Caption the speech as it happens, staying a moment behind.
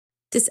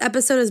This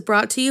episode is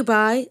brought to you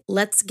by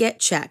Let's Get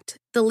Checked,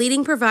 the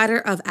leading provider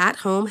of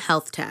at-home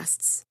health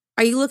tests.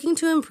 Are you looking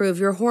to improve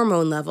your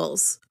hormone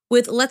levels?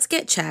 With Let's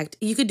Get Checked,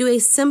 you could do a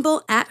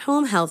simple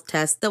at-home health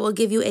test that will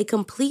give you a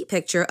complete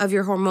picture of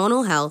your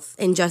hormonal health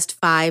in just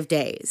 5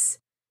 days.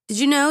 Did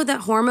you know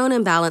that hormone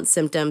imbalance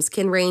symptoms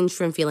can range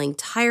from feeling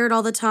tired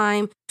all the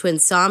time to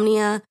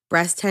insomnia,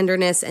 breast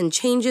tenderness, and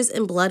changes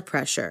in blood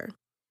pressure?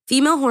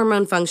 Female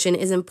hormone function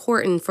is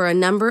important for a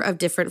number of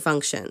different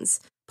functions: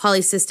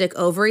 polycystic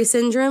ovary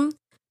syndrome,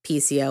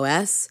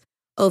 PCOS,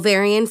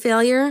 ovarian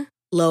failure,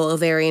 low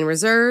ovarian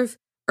reserve,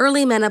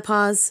 early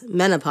menopause,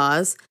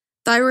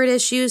 thyroid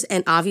issues,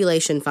 and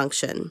ovulation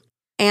function.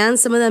 And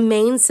some of the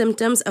main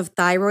symptoms of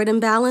thyroid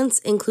imbalance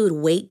include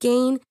weight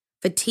gain,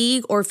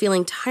 fatigue or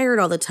feeling tired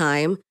all the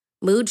time,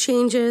 mood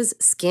changes,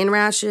 skin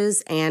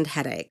rashes, and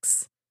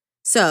headaches.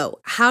 So,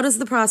 how does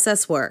the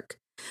process work?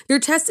 Your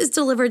test is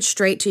delivered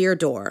straight to your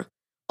door.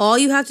 All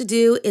you have to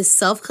do is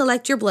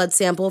self-collect your blood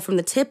sample from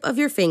the tip of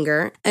your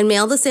finger and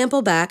mail the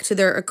sample back to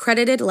their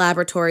accredited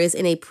laboratories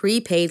in a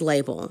prepaid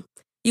label.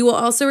 You will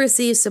also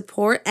receive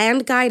support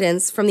and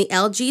guidance from the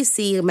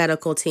LGC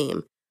medical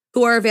team,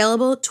 who are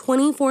available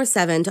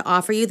 24/7 to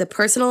offer you the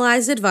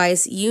personalized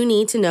advice you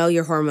need to know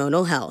your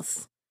hormonal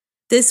health.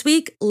 This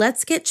week,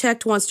 Let's Get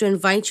Checked wants to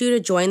invite you to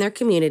join their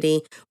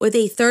community with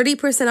a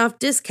 30% off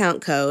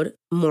discount code,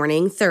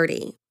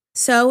 MORNING30.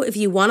 So if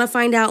you want to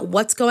find out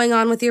what's going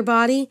on with your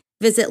body,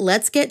 visit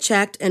Let's Get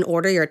Checked and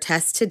order your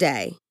test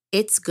today.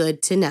 It's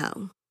good to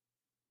know.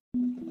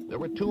 There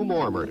were two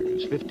more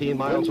murders 15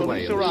 miles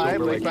away. When police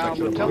arrived, they found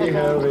the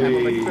telephone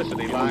and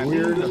electricity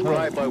lines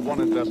described by one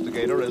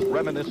investigator as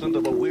reminiscent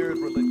of a weird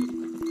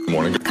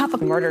religion. Cup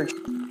of murder.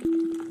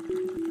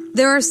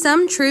 There are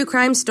some true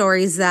crime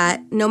stories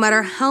that, no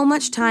matter how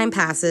much time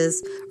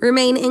passes,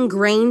 remain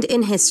ingrained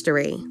in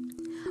history.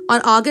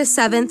 On August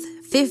 7th,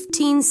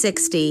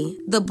 1560,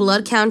 the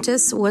Blood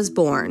Countess was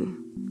born.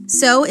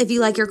 So, if you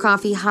like your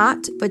coffee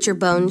hot but your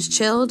bones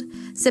chilled,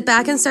 sit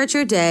back and start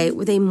your day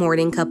with a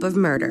morning cup of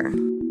murder.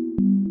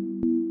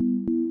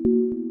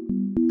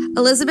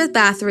 Elizabeth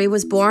Bathory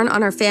was born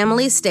on her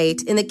family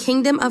estate in the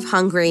Kingdom of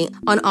Hungary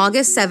on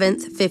August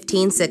 7th,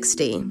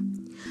 1560.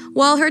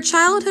 While her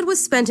childhood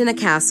was spent in a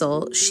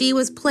castle, she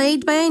was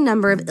plagued by a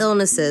number of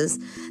illnesses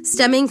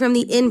stemming from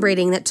the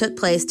inbreeding that took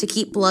place to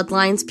keep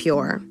bloodlines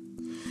pure.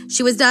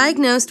 She was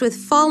diagnosed with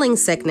falling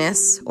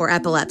sickness, or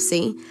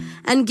epilepsy,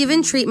 and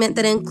given treatment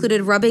that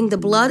included rubbing the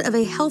blood of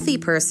a healthy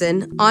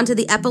person onto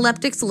the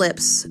epileptic's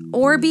lips,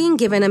 or being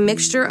given a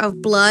mixture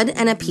of blood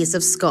and a piece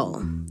of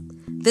skull.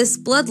 This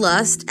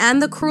bloodlust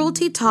and the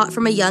cruelty taught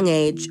from a young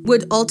age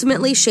would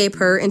ultimately shape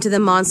her into the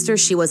monster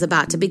she was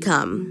about to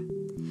become.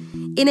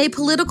 In a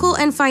political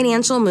and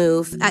financial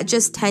move, at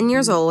just 10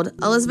 years old,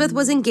 Elizabeth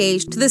was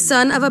engaged to the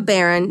son of a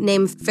baron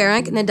named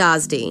Ferenc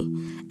Nadasdy,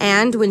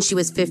 and when she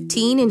was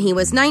 15 and he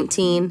was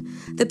 19,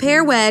 the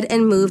pair wed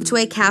and moved to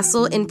a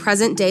castle in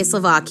present-day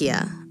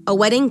Slovakia, a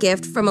wedding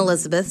gift from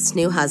Elizabeth's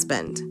new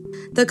husband.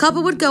 The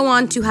couple would go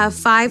on to have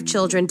 5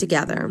 children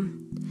together.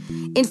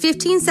 In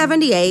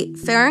 1578,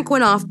 Ferenc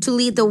went off to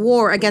lead the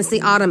war against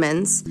the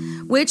Ottomans,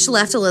 which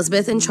left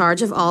Elizabeth in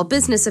charge of all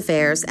business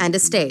affairs and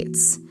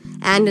estates.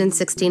 And in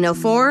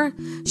 1604,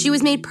 she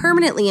was made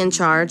permanently in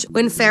charge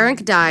when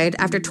Ferenc died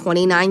after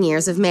 29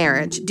 years of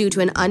marriage due to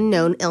an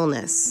unknown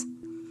illness.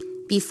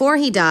 Before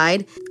he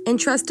died,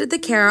 entrusted the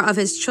care of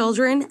his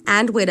children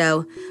and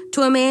widow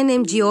to a man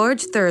named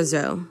George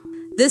Thurzo.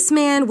 This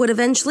man would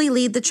eventually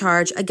lead the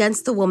charge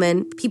against the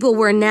woman people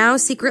were now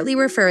secretly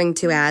referring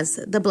to as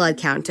the Blood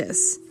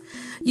Countess.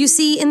 You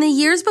see, in the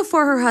years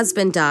before her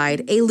husband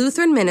died, a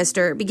Lutheran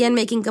minister began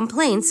making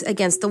complaints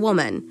against the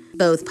woman,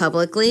 both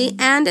publicly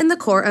and in the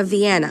court of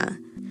Vienna.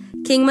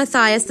 King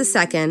Matthias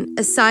II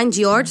assigned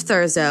George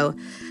Thurzo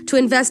to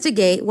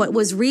investigate what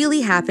was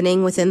really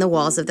happening within the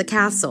walls of the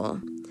castle.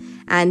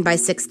 And by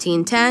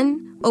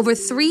 1610, over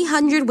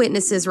 300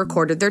 witnesses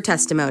recorded their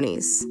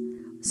testimonies.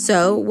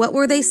 So, what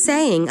were they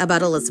saying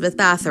about Elizabeth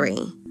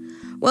Bathory?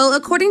 Well,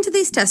 according to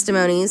these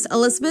testimonies,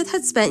 Elizabeth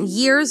had spent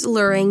years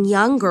luring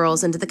young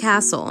girls into the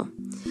castle.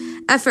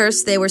 At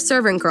first, they were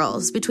servant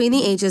girls between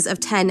the ages of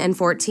 10 and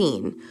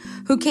 14,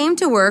 who came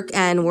to work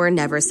and were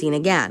never seen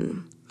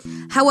again.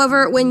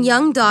 However, when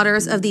young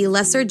daughters of the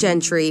lesser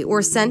gentry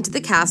were sent to the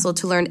castle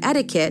to learn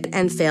etiquette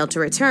and failed to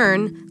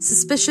return,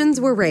 suspicions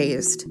were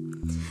raised.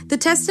 The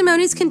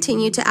testimonies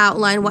continue to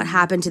outline what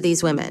happened to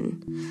these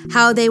women,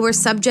 how they were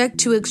subject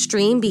to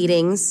extreme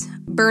beatings,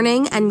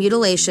 burning, and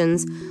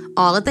mutilations,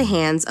 all at the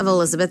hands of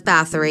Elizabeth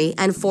Bathory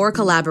and 4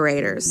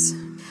 collaborators.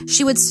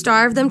 She would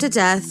starve them to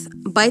death,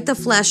 bite the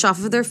flesh off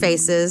of their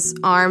faces,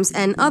 arms,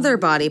 and other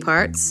body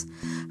parts,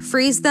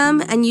 freeze them,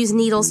 and use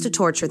needles to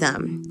torture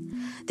them.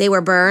 They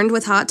were burned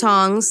with hot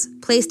tongs,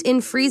 placed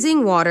in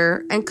freezing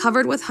water, and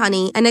covered with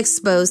honey and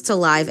exposed to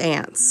live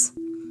ants.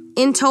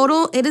 In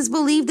total, it is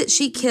believed that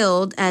she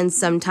killed, and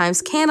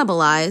sometimes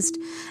cannibalized,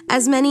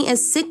 as many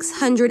as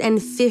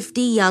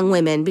 650 young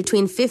women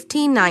between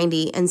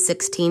 1590 and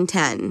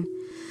 1610.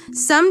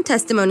 Some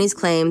testimonies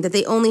claim that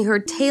they only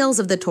heard tales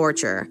of the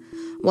torture,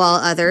 while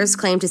others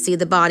claim to see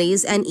the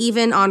bodies and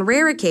even, on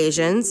rare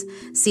occasions,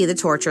 see the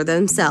torture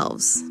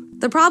themselves.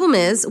 The problem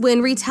is,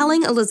 when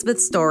retelling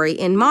Elizabeth's story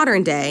in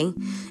modern day,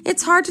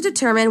 it's hard to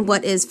determine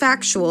what is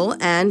factual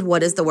and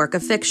what is the work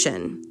of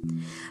fiction.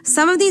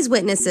 Some of these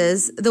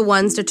witnesses, the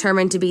ones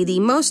determined to be the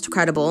most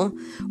credible,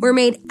 were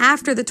made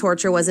after the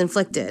torture was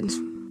inflicted.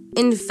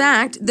 In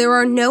fact, there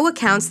are no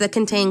accounts that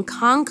contain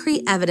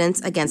concrete evidence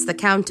against the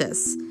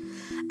Countess.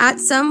 At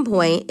some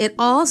point, it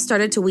all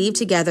started to weave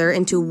together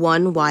into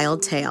one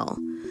wild tale.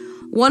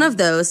 One of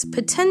those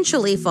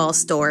potentially false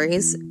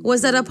stories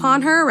was that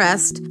upon her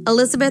arrest,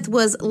 Elizabeth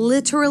was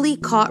literally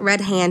caught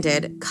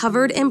red-handed,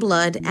 covered in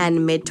blood,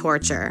 and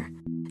mid-torture.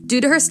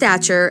 Due to her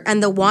stature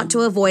and the want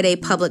to avoid a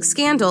public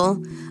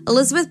scandal,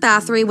 Elizabeth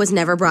Bathory was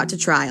never brought to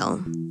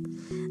trial.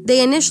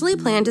 They initially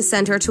planned to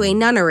send her to a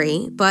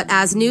nunnery, but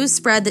as news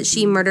spread that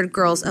she murdered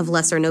girls of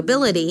lesser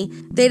nobility,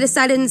 they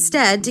decided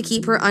instead to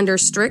keep her under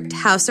strict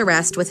house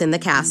arrest within the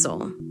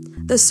castle.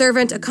 The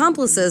servant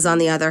accomplices, on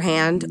the other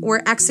hand,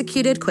 were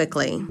executed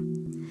quickly.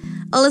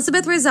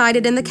 Elizabeth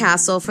resided in the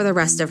castle for the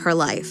rest of her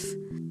life.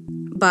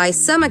 By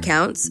some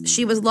accounts,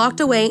 she was locked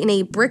away in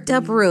a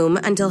bricked-up room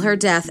until her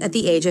death at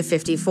the age of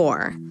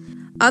 54.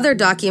 Other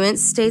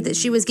documents state that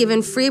she was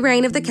given free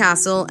reign of the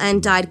castle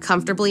and died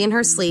comfortably in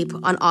her sleep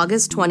on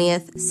August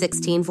 20th,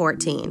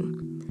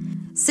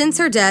 1614. Since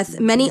her death,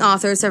 many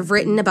authors have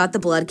written about the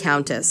Blood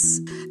Countess,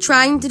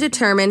 trying to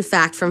determine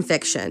fact from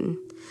fiction.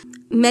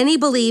 Many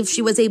believe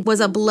she was a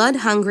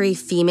blood-hungry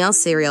female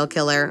serial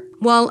killer,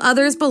 while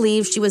others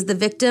believe she was the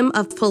victim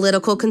of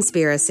political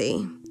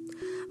conspiracy.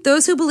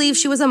 Those who believe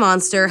she was a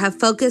monster have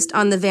focused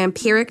on the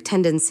vampiric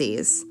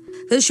tendencies,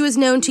 that she was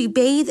known to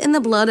bathe in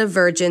the blood of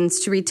virgins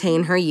to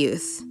retain her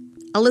youth.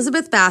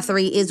 Elizabeth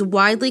Bathory is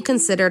widely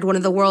considered one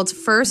of the world's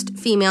first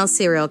female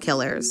serial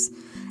killers,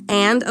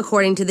 and,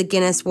 according to the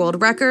Guinness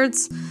World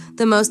Records,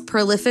 the most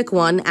prolific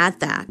one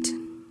at that.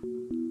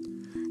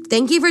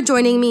 Thank you for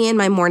joining me in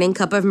my morning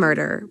cup of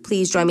murder.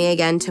 Please join me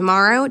again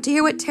tomorrow to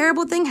hear what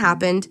terrible thing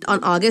happened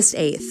on August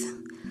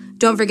 8th.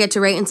 Don't forget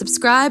to rate and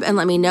subscribe and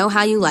let me know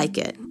how you like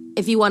it.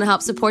 If you want to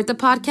help support the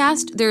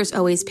podcast, there's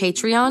always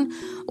Patreon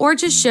or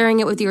just sharing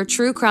it with your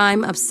true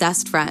crime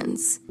obsessed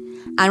friends.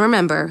 And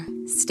remember,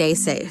 stay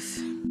safe.